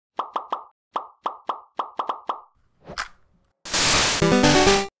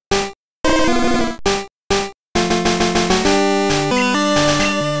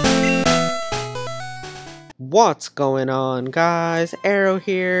What's going on, guys? Aero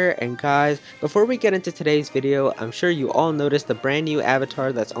here, and guys, before we get into today's video, I'm sure you all noticed the brand new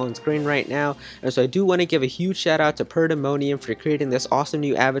avatar that's on screen right now, and so I do want to give a huge shout out to Perdemonium for creating this awesome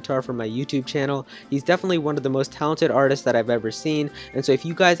new avatar for my YouTube channel. He's definitely one of the most talented artists that I've ever seen, and so if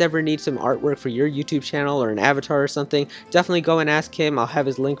you guys ever need some artwork for your YouTube channel or an avatar or something, definitely go and ask him. I'll have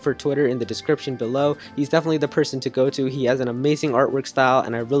his link for Twitter in the description below. He's definitely the person to go to. He has an amazing artwork style,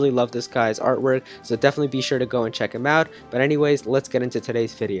 and I really love this guy's artwork, so definitely be sure to go and check him out. But anyways, let's get into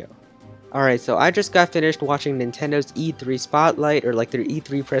today's video. Alright, so I just got finished watching Nintendo's E3 Spotlight, or like their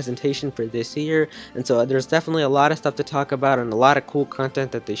E3 presentation for this year, and so there's definitely a lot of stuff to talk about and a lot of cool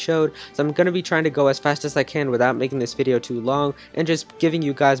content that they showed, so I'm going to be trying to go as fast as I can without making this video too long, and just giving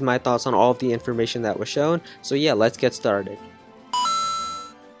you guys my thoughts on all of the information that was shown. So yeah, let's get started.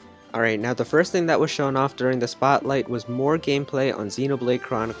 Alright, now the first thing that was shown off during the spotlight was more gameplay on Xenoblade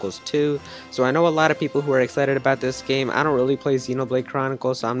Chronicles 2. So I know a lot of people who are excited about this game. I don't really play Xenoblade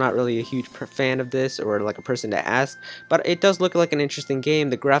Chronicles, so I'm not really a huge fan of this or like a person to ask. But it does look like an interesting game.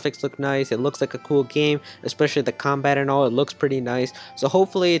 The graphics look nice. It looks like a cool game, especially the combat and all. It looks pretty nice. So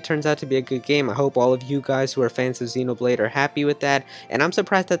hopefully it turns out to be a good game. I hope all of you guys who are fans of Xenoblade are happy with that. And I'm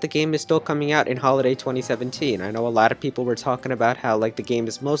surprised that the game is still coming out in holiday 2017. I know a lot of people were talking about how like the game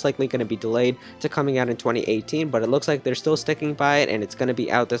is most likely going to be delayed to coming out in 2018, but it looks like they're still sticking by it and it's going to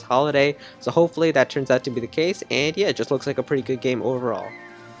be out this holiday, so hopefully that turns out to be the case. And yeah, it just looks like a pretty good game overall.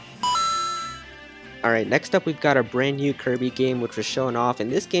 Alright, next up we've got a brand new Kirby game which was shown off,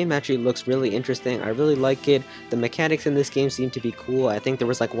 and this game actually looks really interesting. I really like it. The mechanics in this game seem to be cool. I think there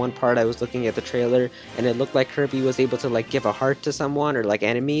was like one part I was looking at the trailer and it looked like Kirby was able to like give a heart to someone or like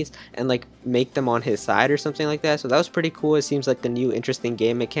enemies and like make them on his side or something like that, so that was pretty cool. It seems like the new interesting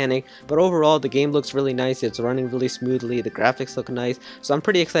game mechanic, but overall the game looks really nice. It's running really smoothly, the graphics look nice, so I'm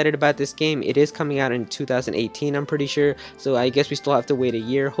pretty excited about this game. It is coming out in 2018, I'm pretty sure, so I guess we still have to wait a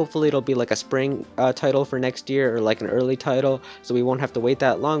year. Hopefully it'll be like a spring title for next year or like an early title, so we won't have to wait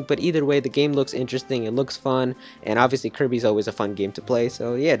that long. But either way, the game looks interesting, it looks fun, and obviously Kirby's always a fun game to play,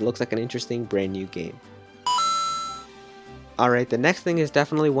 so yeah, it looks like an interesting brand new game. Alright, the next thing is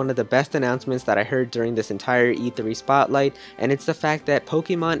definitely one of the best announcements that I heard during this entire E3 spotlight, and it's the fact that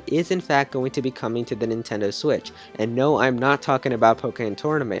Pokemon is in fact going to be coming to the Nintendo Switch. And no, I'm not talking about Pokemon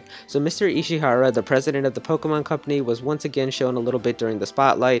Tournament. So Mr. Ishihara, the president of the Pokemon Company, was once again shown a little bit during the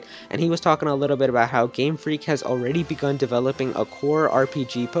spotlight, and he was talking a little bit about how Game Freak has already begun developing a core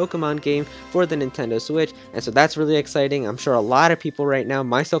RPG Pokemon game for the Nintendo Switch, and so that's really exciting. I'm sure a lot of people right now,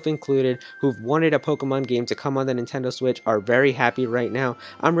 myself included, who've wanted a Pokemon game to come on the Nintendo Switch are very happy right now.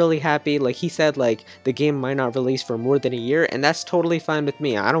 I'm really happy. Like he said, like the game might not release for more than a year, and that's totally fine with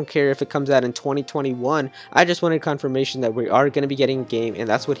me. I don't care if it comes out in 2021. I just wanted confirmation that we are going to be getting a game, and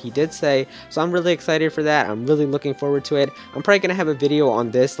that's what he did say, so I'm really excited for that. I'm really looking forward to it. I'm probably going to have a video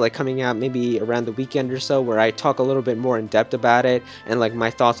on this like coming out maybe around the weekend or so, where I talk a little bit more in depth about it and like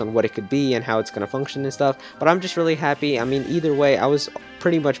my thoughts on what it could be and how it's going to function and stuff. But I'm just really happy. I mean, either way, I was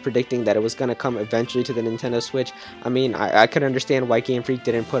pretty much predicting that it was going to come eventually to the Nintendo Switch. I mean, I could understand why Game Freak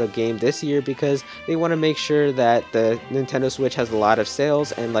didn't put a game this year, because they want to make sure that the Nintendo Switch has a lot of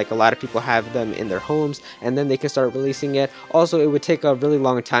sales and like a lot of people have them in their homes, and then they can start releasing it. Also, it would take a really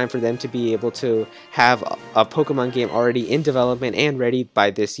long time for them to be able to have a Pokemon game already in development and ready by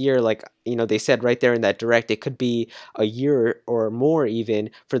this year. Like, you know, they said right there in that direct, it could be a year or more even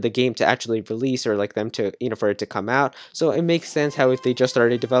for the game to actually release, or like them to, you know, for it to come out. So it makes sense how if they just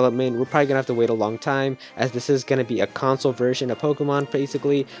started development, we're probably gonna have to wait a long time, as this is gonna be a console version of Pokemon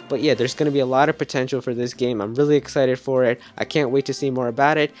basically. But yeah, there's gonna be a lot of potential for this game. I'm really excited for it. I can't wait to see more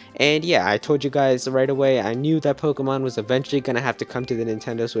about it. And yeah, I told you guys right away, I knew that Pokemon was eventually gonna have to come to the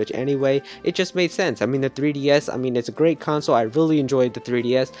Nintendo Switch anyway. It just made sense. I mean, the 3DS, I mean, it's a great console. I really enjoyed the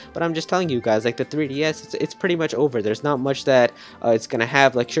 3DS, but I'm just telling you guys, like the 3DS, it's pretty much over. There's not much that it's gonna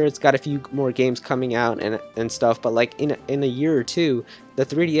have. Like, sure, it's got a few more games coming out and stuff, but like in a year or two, the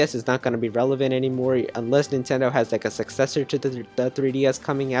 3DS is not going to be relevant anymore unless Nintendo has like a successor to the 3DS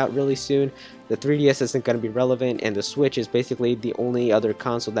coming out really soon. The 3DS isn't going to be relevant, and the Switch is basically the only other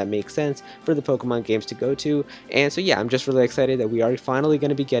console that makes sense for the Pokemon games to go to. And so yeah, I'm just really excited that we are finally going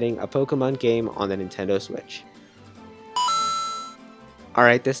to be getting a Pokemon game on the Nintendo Switch.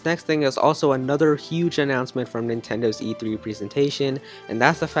 Alright, this next thing is also another huge announcement from Nintendo's E3 presentation, and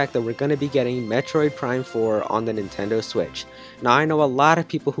that's the fact that we're going to be getting Metroid Prime 4 on the Nintendo Switch. Now, I know a lot of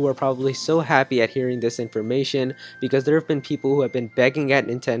people who are probably so happy at hearing this information because there have been people who have been begging at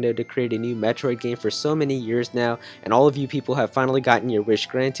Nintendo to create a new Metroid game for so many years now, and all of you people have finally gotten your wish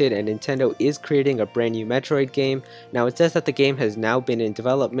granted, and Nintendo is creating a brand new Metroid game. Now, it says that the game has now been in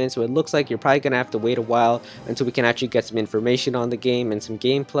development, so it looks like you're probably going to have to wait a while until we can actually get some information on the game and some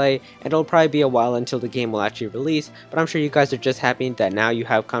gameplay, and it'll probably be a while until the game will actually release, but I'm sure you guys are just happy that now you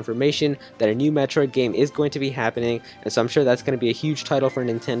have confirmation that a new Metroid game is going to be happening, and so I'm sure that's going to be a huge title for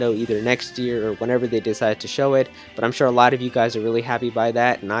Nintendo either next year or whenever they decide to show it, but I'm sure a lot of you guys are really happy by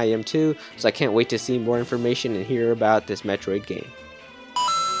that, and I am too, so I can't wait to see more information and hear about this Metroid game.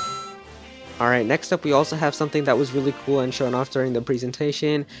 Alright, next up we also have something that was really cool and shown off during the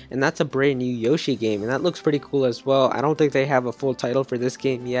presentation, and that's a brand new Yoshi game, and that looks pretty cool as well. I don't think they have a full title for this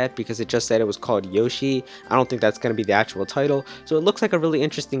game yet because it just said it was called Yoshi. I don't think that's going to be the actual title, so it looks like a really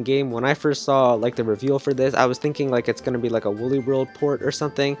interesting game. When I first saw like the reveal for this, I was thinking like it's going to be like a Woolly World port or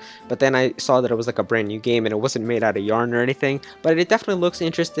something, but then I saw that it was like a brand new game and it wasn't made out of yarn or anything, but it definitely looks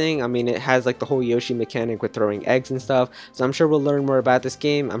interesting. I mean, it has like the whole Yoshi mechanic with throwing eggs and stuff, so I'm sure we'll learn more about this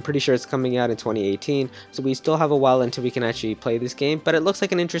game. I'm pretty sure it's coming out in 2018, so we still have a while until we can actually play this game, but it looks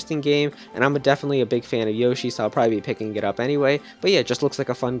like an interesting game, and I'm definitely a big fan of Yoshi, so I'll probably be picking it up anyway. But yeah, it just looks like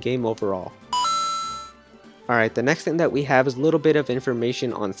a fun game overall. Alright, the next thing that we have is a little bit of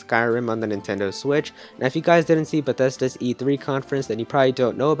information on Skyrim on the Nintendo Switch. Now, if you guys didn't see Bethesda's E3 conference, then you probably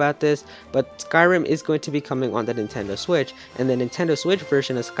don't know about this, but Skyrim is going to be coming on the Nintendo Switch, and the Nintendo Switch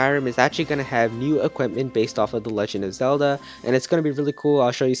version of Skyrim is actually going to have new equipment based off of The Legend of Zelda, and it's going to be really cool.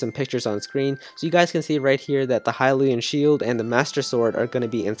 I'll show you some pictures on screen, so you guys can see right here that the Hylian Shield and the Master Sword are going to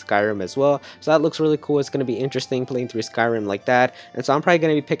be in Skyrim as well, so that looks really cool. It's going to be interesting playing through Skyrim like that, and so I'm probably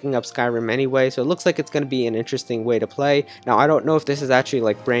going to be picking up Skyrim anyway, so it looks like it's going to be an interesting way to play. Now, I don't know if this is actually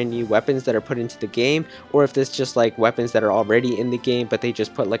like brand new weapons that are put into the game, or if this is just like weapons that are already in the game but they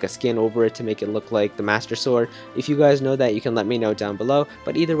just put like a skin over it to make it look like the Master Sword. If you guys know that, you can let me know down below,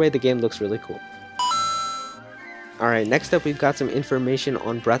 but either way the game looks really cool. Alright, next up we've got some information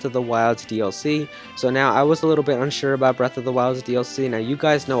on Breath of the Wild's DLC. So now, I was a little bit unsure about Breath of the Wild's DLC. Now, you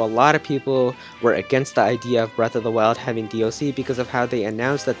guys know a lot of people were against the idea of Breath of the Wild having DLC because of how they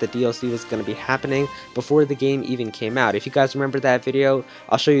announced that the DLC was going to be happening before the game even came out. If you guys remember that video,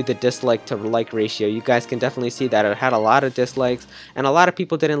 I'll show you the dislike to like ratio. You guys can definitely see that it had a lot of dislikes, and a lot of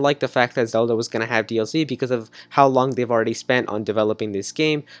people didn't like the fact that Zelda was going to have DLC because of how long they've already spent on developing this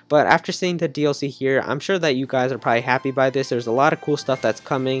game. But after seeing the DLC here, I'm sure that you guys are probably happy by this. There's a lot of cool stuff that's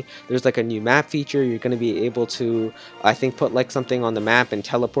coming. There's like a new map feature. You're going to be able to, I think, put like something on the map and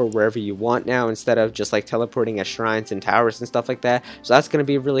teleport wherever you want now, instead of just like teleporting at shrines and towers and stuff like that. So that's going to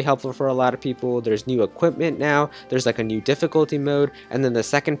be really helpful for a lot of people. There's new equipment now. There's like a new difficulty mode, and then the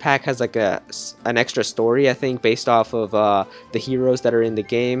second pack has like an extra story, I think, based off of the heroes that are in the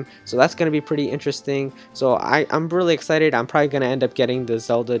game. So that's going to be pretty interesting. So I'm really excited. I'm probably going to end up getting the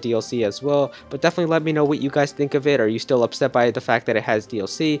Zelda DLC as well, but definitely let me know what you guys think of it. Are you still upset by the fact that it has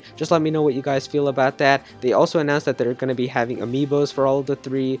DLC? Just let me know what you guys feel about that. They also announced that they're going to be having amiibos for all of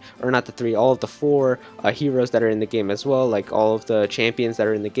the all of the four heroes that are in the game as well, like all of the champions that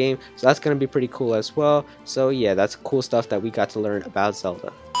are in the game. So that's going to be pretty cool as well. So yeah, that's cool stuff that we got to learn about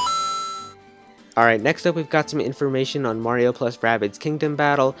Zelda. Alright, next up we've got some information on Mario plus Rabbids Kingdom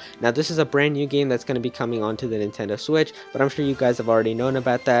Battle. Now, this is a brand new game that's going to be coming onto the Nintendo Switch, but I'm sure you guys have already known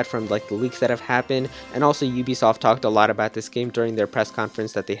about that from like the leaks that have happened, and also Ubisoft talked a lot about this game during their press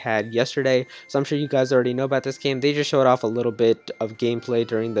conference that they had yesterday, so I'm sure you guys already know about this game. They just showed off a little bit of gameplay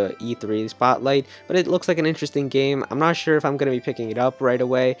during the E3 spotlight, but it looks like an interesting game. I'm not sure if I'm going to be picking it up right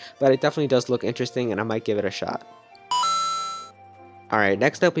away, but it definitely does look interesting and I might give it a shot. Alright,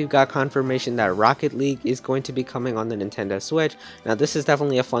 next up we've got confirmation that Rocket League is going to be coming on the Nintendo Switch. Now, this is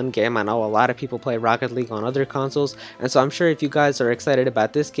definitely a fun game. I know a lot of people play Rocket League on other consoles, and so I'm sure if you guys are excited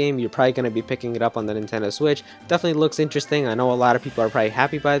about this game, you're probably going to be picking it up on the Nintendo Switch. Definitely looks interesting. I know a lot of people are probably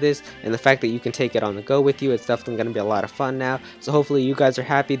happy by this, and the fact that you can take it on the go with you, it's definitely going to be a lot of fun now. So hopefully you guys are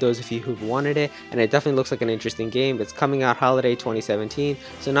happy, those of you who've wanted it, and it definitely looks like an interesting game. It's coming out holiday 2017,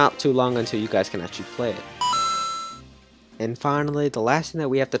 so not too long until you guys can actually play it. And finally, the last thing that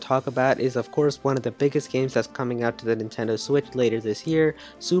we have to talk about is of course one of the biggest games that's coming out to the Nintendo Switch later this year,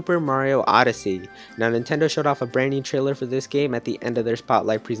 Super Mario Odyssey. Now Nintendo showed off a brand new trailer for this game at the end of their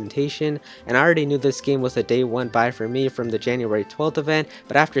Spotlight presentation, and I already knew this game was a day one buy for me from the January 12th event,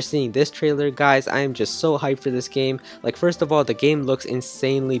 but after seeing this trailer, guys, I am just so hyped for this game. Like, first of all, the game looks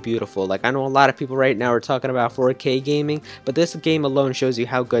insanely beautiful. Like, I know a lot of people right now are talking about 4K gaming, but this game alone shows you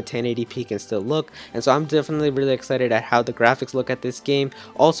how good 1080p can still look, and so I'm definitely really excited at how the graphics look at this game.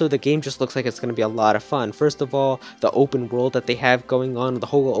 Also, the game just looks like it's going to be a lot of fun. First of all, the open world that they have going on, the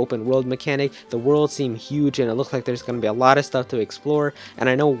whole open world mechanic, the world seem huge and it looks like there's going to be a lot of stuff to explore. And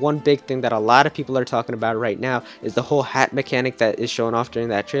I know one big thing that a lot of people are talking about right now is the whole hat mechanic that is shown off during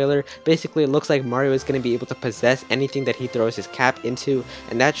that trailer. Basically, it looks like Mario is going to be able to possess anything that he throws his cap into,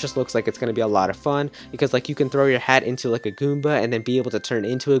 and that just looks like it's going to be a lot of fun, because like you can throw your hat into like a Goomba and then be able to turn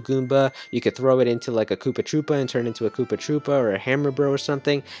into a Goomba. You could throw it into like a Koopa Troopa and turn into a Koopa Troopa or a Hammer Bro or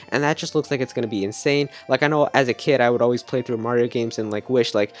something, and that just looks like it's going to be insane. Like, I know as a kid I would always play through Mario games and like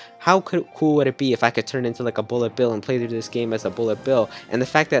wish like how cool would it be if I could turn into like a Bullet Bill and play through this game as a Bullet Bill, and the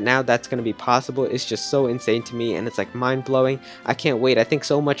fact that now that's going to be possible is just so insane to me, and it's like mind-blowing. I can't wait. I think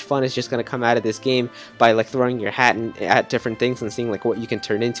so much fun is just going to come out of this game by like throwing your hat at different things and seeing like what you can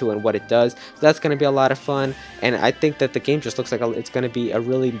turn into and what it does. So that's going to be a lot of fun, and I think that the game just looks like it's going to be a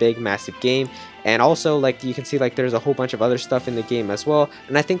really big massive game. And also, like, you can see like there's a whole bunch of other stuff in the game as well,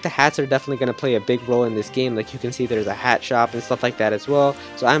 and I think the hats are definitely going to play a big role in this game. Like, you can see there's a hat shop and stuff like that as well,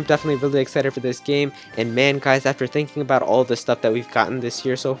 so I'm definitely really excited for this game. And man, guys, after thinking about all the stuff that we've gotten this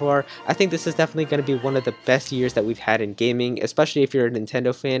year so far, I think this is definitely going to be one of the best years that we've had in gaming, especially if you're a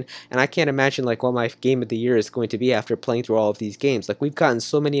Nintendo fan. And I can't imagine like what my game of the year is going to be after playing through all of these games. Like, we've gotten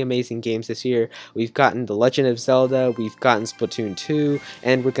so many amazing games this year. We've gotten The Legend of Zelda, we've gotten Splatoon 2,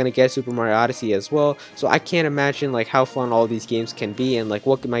 and we're going to get Super Mario Odyssey as well. So I can't imagine like how fun all these games can be and like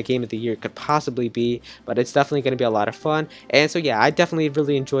what my game of the year could possibly be, but it's definitely going to be a lot of fun. And so yeah, I definitely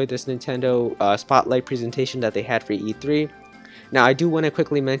really enjoyed this Nintendo Spotlight presentation that they had for E3. Now, I do want to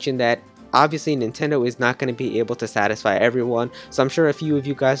quickly mention that obviously Nintendo is not going to be able to satisfy everyone, so I'm sure a few of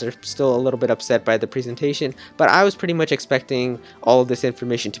you guys are still a little bit upset by the presentation, but I was pretty much expecting all of this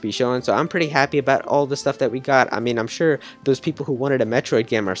information to be shown, so I'm pretty happy about all the stuff that we got. I mean, I'm sure those people who wanted a Metroid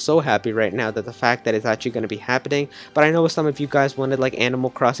game are so happy right now that the fact that it's actually going to be happening, but I know some of you guys wanted like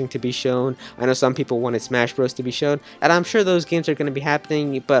Animal Crossing to be shown. I know some people wanted Smash Bros to be shown, and I'm sure those games are going to be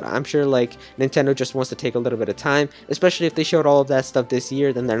happening, but I'm sure like Nintendo just wants to take a little bit of time, especially if they showed all of that stuff this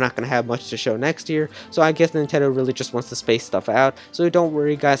year, then they're not going to have much to show next year. So I guess Nintendo really just wants to space stuff out, so don't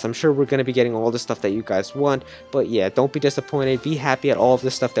worry guys, I'm sure we're going to be getting all the stuff that you guys want. But yeah, don't be disappointed, be happy at all of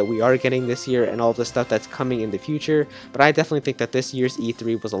the stuff that we are getting this year and all the stuff that's coming in the future. But I definitely think that this year's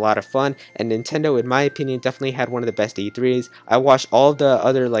E3 was a lot of fun, and Nintendo, in my opinion, definitely had one of the best E3s. I watched all the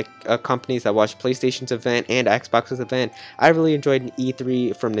other like companies. I watched PlayStation's event and Xbox's event. I really enjoyed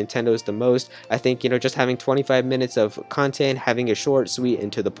E3 from Nintendo's the most. I think, you know, just having 25 minutes of content, having it short, sweet,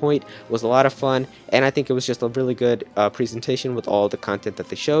 and to the point was a lot of fun, and I think it was just a really good presentation with all the content that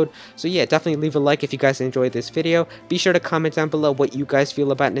they showed. So yeah, definitely leave a like if you guys enjoyed this video. Be sure to comment down below what you guys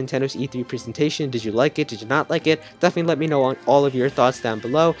feel about Nintendo's E3 presentation. Did you like it? Did you not like it? Definitely let me know on all of your thoughts down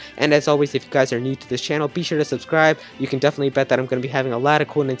below. And as always, if you guys are new to this channel, be sure to subscribe. You can definitely bet that I'm going to be having a lot of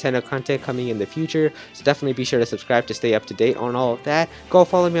cool Nintendo content coming in the future, so definitely be sure to subscribe to stay up to date on all of that. Go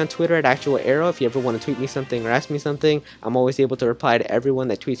follow me on Twitter at actual Aero if you ever want to tweet me something or ask me something. I'm always able to reply to everyone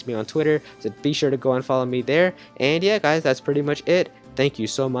that tweets me on Twitter, so be sure to go and follow me there. And yeah guys, that's pretty much it. Thank you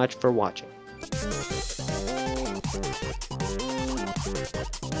so much for watching.